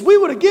 Jesus, we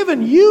would have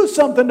given you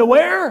something to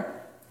wear.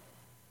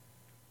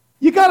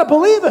 You got to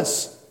believe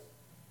us.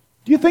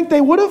 Do you think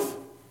they would have?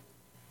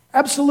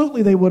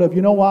 Absolutely they would have.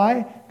 You know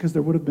why? Because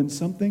there would have been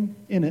something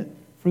in it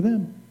for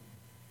them.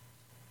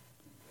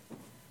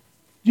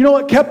 You know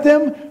what kept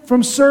them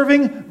from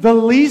serving the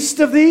least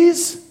of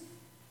these?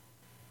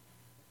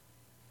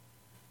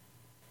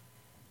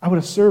 I would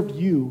have served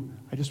you,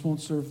 I just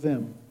won't serve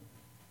them.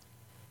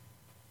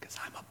 Because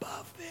I'm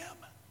above them.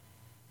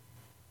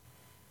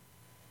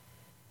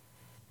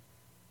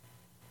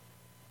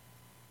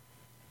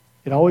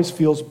 It always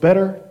feels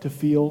better to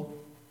feel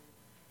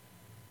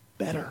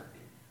better.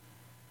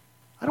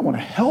 I don't want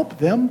to help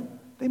them.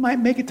 They might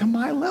make it to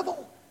my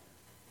level.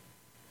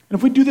 And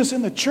if we do this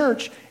in the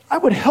church, I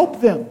would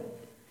help them.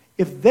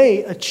 If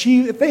they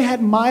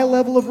had my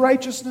level of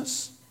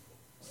righteousness,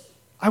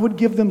 I would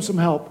give them some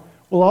help.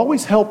 We'll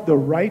always help the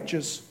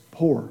righteous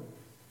poor.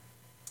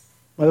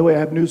 By the way, I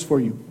have news for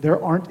you.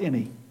 There aren't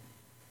any.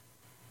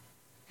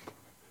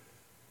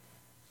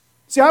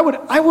 See, I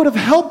would have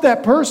helped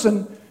that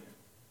person,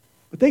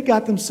 but they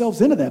got themselves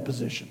into that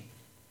position.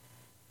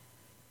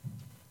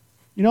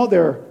 You know,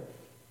 they're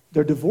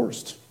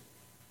divorced.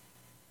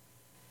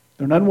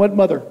 They're an unwed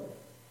mother.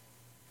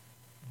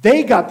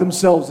 They got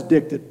themselves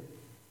addicted.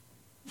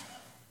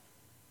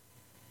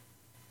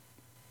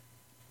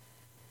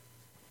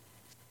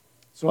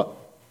 So,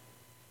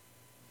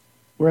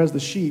 whereas the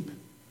sheep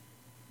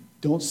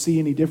don't see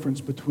any difference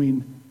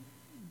between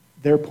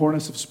their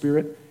poorness of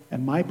spirit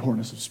and my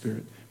poorness of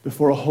spirit,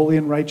 before a holy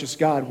and righteous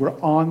God, we're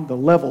on the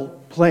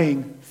level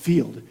playing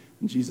field.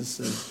 And Jesus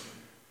says,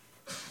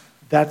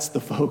 that's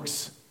the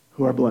folks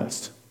who are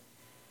blessed.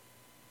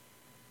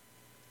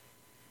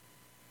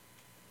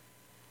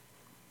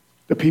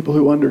 The people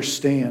who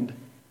understand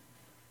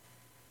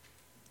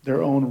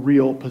their own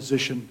real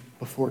position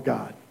before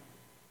God.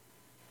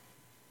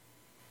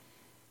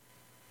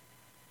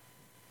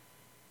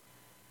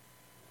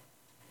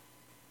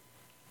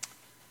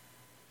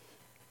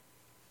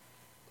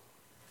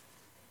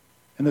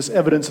 And this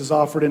evidence is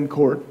offered in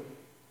court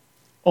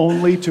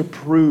only to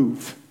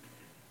prove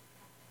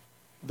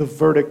the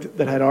verdict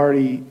that had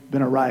already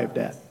been arrived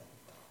at.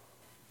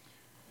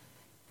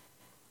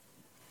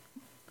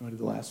 Go to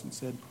the last one,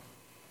 Sid.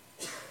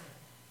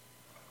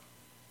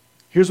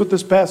 Here's what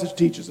this passage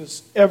teaches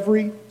us.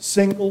 Every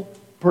single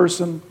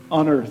person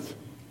on earth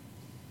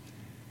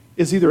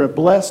is either a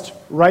blessed,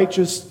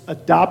 righteous,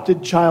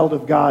 adopted child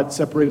of God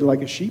separated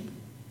like a sheep,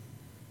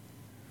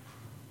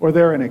 or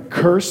they're an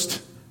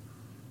accursed,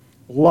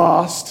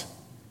 lost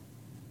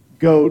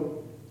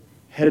goat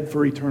headed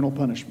for eternal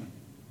punishment.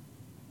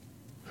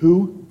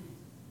 Who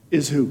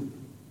is who?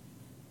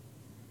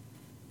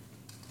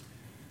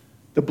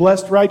 The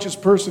blessed, righteous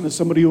person is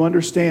somebody who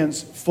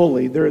understands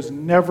fully there is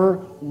never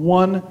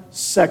 1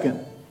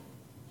 second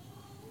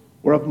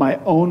where of my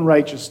own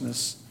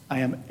righteousness I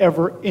am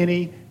ever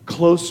any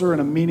closer in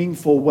a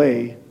meaningful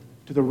way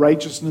to the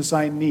righteousness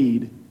I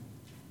need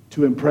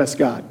to impress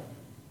God,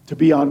 to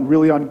be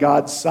really on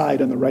God's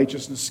side on the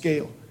righteousness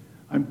scale.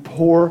 I'm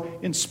poor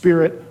in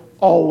spirit,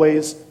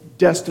 always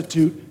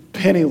destitute,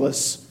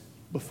 penniless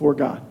before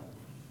God.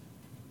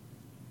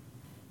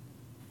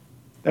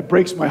 That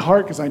breaks my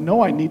heart because I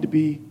know I need to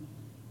be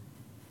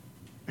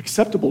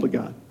acceptable to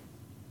God.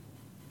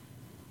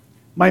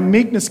 My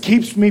meekness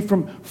keeps me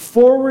from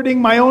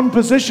forwarding my own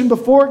position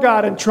before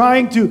God and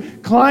trying to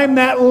climb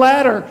that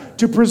ladder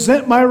to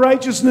present my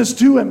righteousness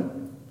to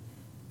Him.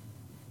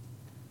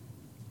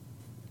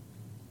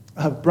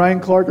 Brian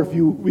Clark, a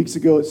few weeks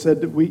ago,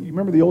 said, you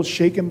remember the old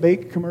Shake and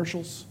Bake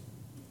commercials?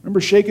 Remember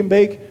Shake and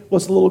Bake?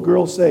 What's the little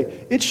girl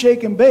say? It's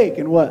Shake and Bake,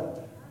 and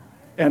what?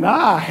 And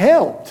I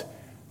helped.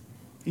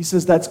 He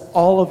says that's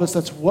all of us.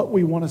 That's what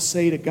we want to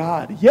say to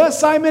God.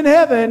 Yes, I'm in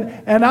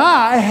heaven, and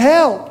I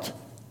helped.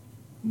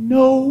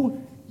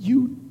 No,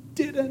 you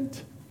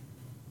didn't.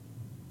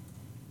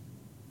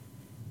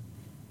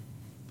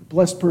 The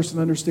blessed person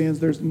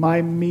understands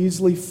my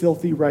measly,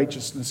 filthy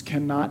righteousness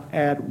cannot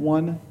add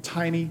one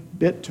tiny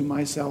bit to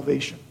my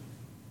salvation.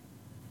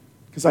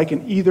 Because I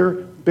can either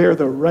bear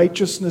the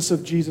righteousness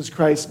of Jesus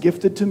Christ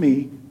gifted to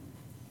me,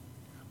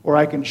 or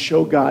I can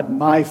show God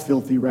my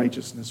filthy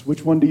righteousness.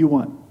 Which one do you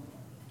want?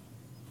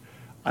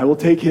 I will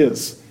take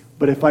His.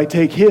 But if I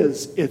take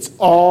His, it's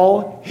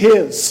all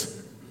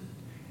His.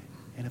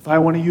 And if I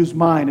want to use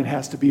mine, it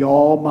has to be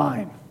all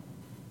mine.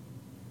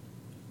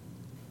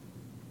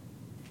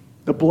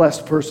 The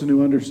blessed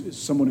person is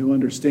someone who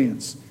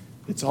understands.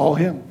 It's all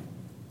him.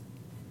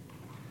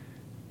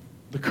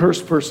 The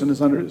cursed person is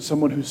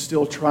someone who's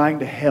still trying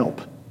to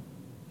help.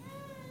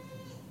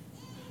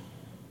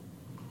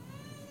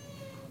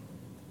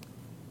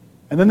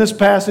 And then this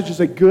passage is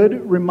a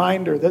good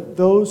reminder that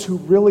those who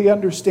really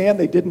understand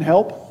they didn't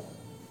help,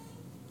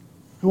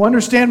 who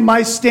understand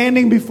my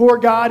standing before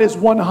God is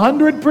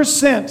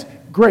 100%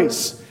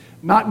 grace.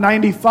 Not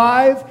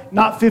 95,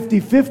 not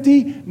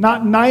 50-50,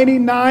 not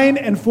 99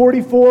 and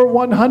 44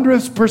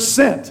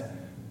 100%.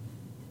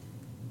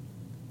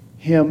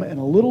 Him and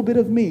a little bit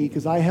of me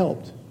because I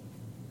helped.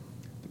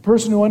 The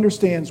person who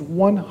understands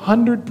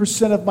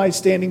 100% of my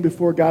standing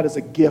before God is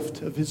a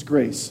gift of His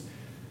grace.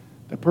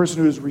 The person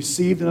who has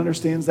received and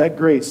understands that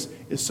grace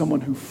is someone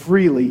who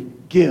freely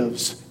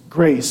gives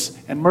grace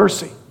and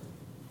mercy.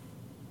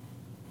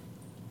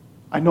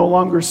 I no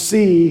longer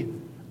see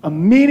a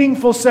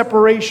meaningful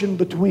separation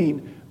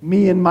between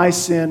me and my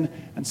sin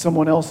and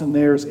someone else and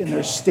theirs in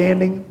their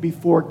standing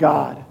before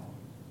God.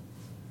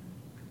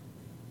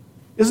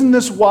 Isn't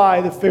this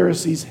why the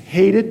Pharisees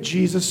hated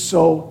Jesus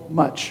so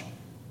much?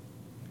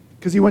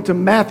 Because He went to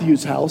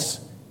Matthew's house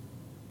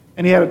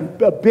and he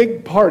had a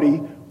big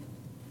party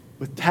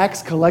with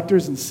tax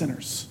collectors and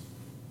sinners.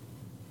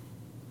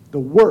 The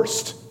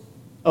worst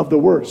of the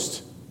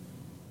worst.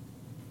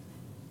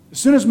 As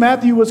soon as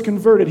Matthew was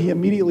converted, he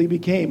immediately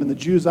became, in the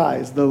Jews'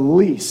 eyes, the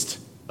least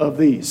of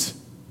these.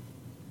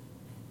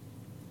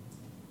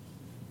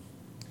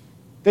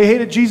 They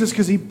hated Jesus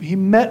because he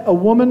met a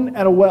woman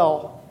at a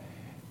well,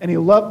 and he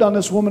loved on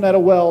this woman at a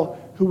well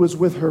who was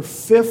with her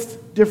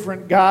fifth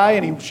different guy,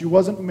 and she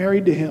wasn't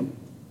married to him.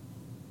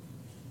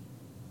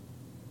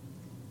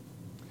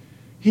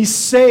 He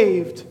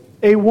saved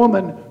a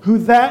woman who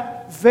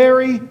that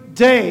very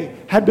day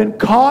had been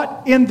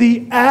caught in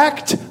the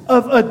act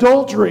of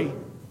adultery.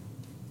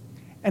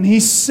 And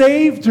He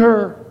saved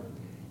her,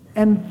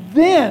 and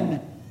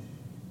then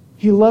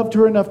He loved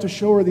her enough to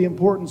show her the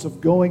importance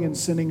of going and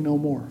sinning no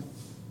more.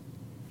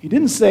 He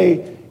didn't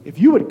say, if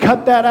you would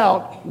cut that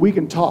out, we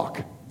can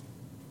talk.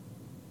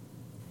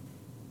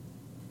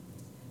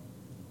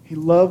 He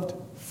loved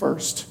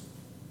first.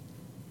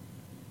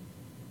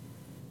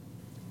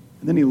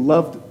 And then He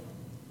loved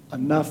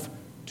enough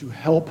to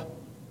help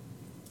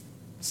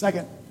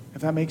second,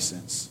 if that makes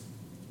sense.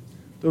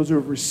 Those who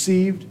have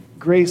received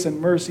grace and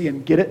mercy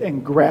and get it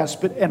and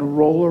grasp it and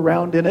roll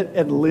around in it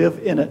and live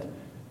in it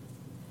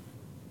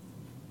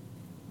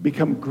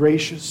become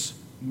gracious,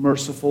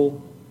 merciful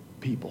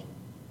people.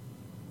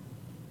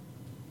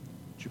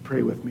 Would you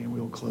pray with me and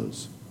we'll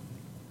close.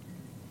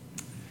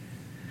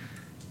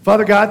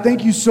 Father God,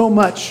 thank you so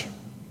much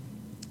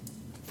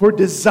for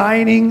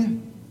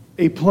designing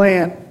a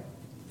plan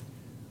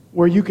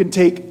where you can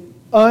take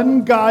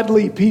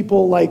ungodly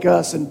people like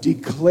us and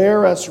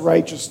declare us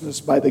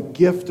righteousness by the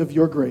gift of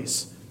your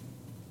grace.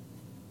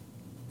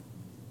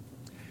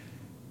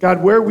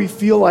 God, where we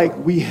feel like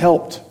we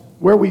helped,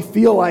 where we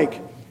feel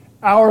like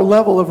our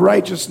level of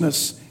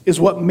righteousness is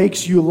what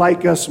makes you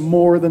like us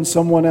more than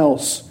someone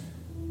else.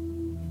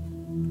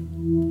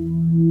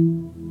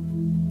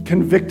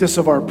 Convict us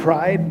of our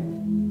pride.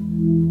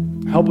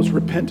 Help us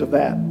repent of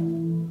that.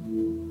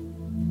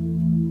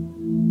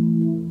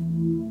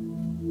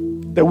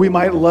 That we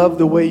might love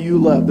the way you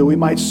love, that we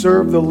might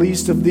serve the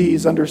least of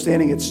these,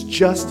 understanding it's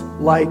just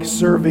like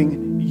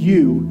serving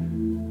you.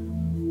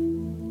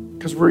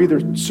 Because we're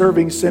either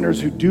serving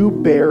sinners who do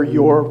bear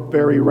your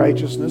very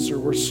righteousness, or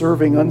we're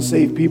serving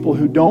unsaved people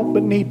who don't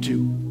but need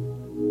to.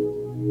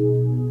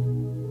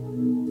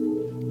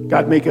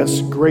 God, make us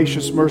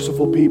gracious,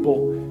 merciful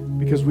people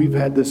because we've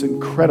had this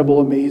incredible,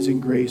 amazing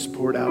grace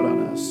poured out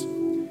on us.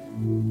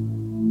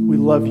 We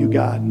love you,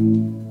 God.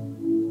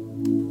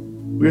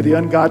 We are the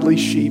ungodly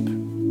sheep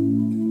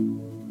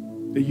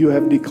that you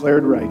have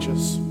declared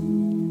righteous.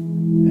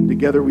 And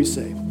together we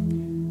say,